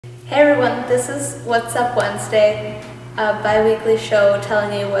Hey everyone, this is What's Up Wednesday, a bi-weekly show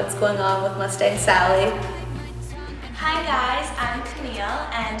telling you what's going on with Mustang Sally. Hi guys, I'm Camille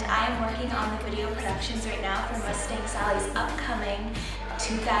and I'm working on the video productions right now for Mustang Sally's upcoming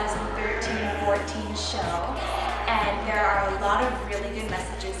 2013-14 show, and there are a lot of really good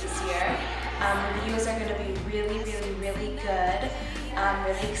messages this year. The videos are going to be really good. I'm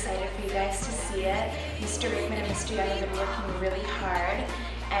really excited for you guys to see it. Mr. Rickman and Mr. Young have been working really hard,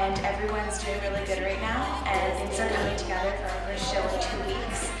 and everyone's doing really good right now, and things are coming together for our first show in 2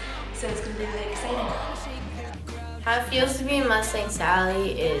 weeks, so it's going to be really exciting. How it feels to be in Mustang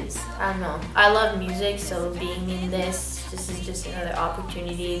Sally is, I don't know, I love music, so being in this is just another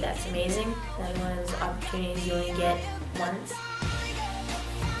opportunity that's amazing. Another one of those opportunities you only get once.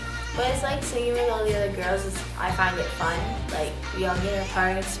 But it's like singing with all the other girls, I find it fun. Like, we all get our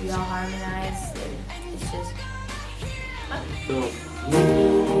parts, we all harmonize, and it's just fun. So,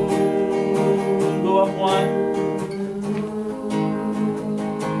 go up one.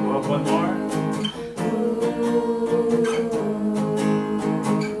 Go up one more.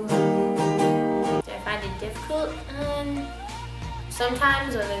 Do I find it difficult?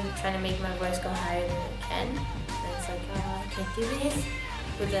 Sometimes when I'm trying to make my voice go higher than I can, and it's like, oh, I can't do this.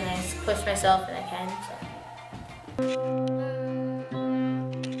 But then I push myself and I can. So.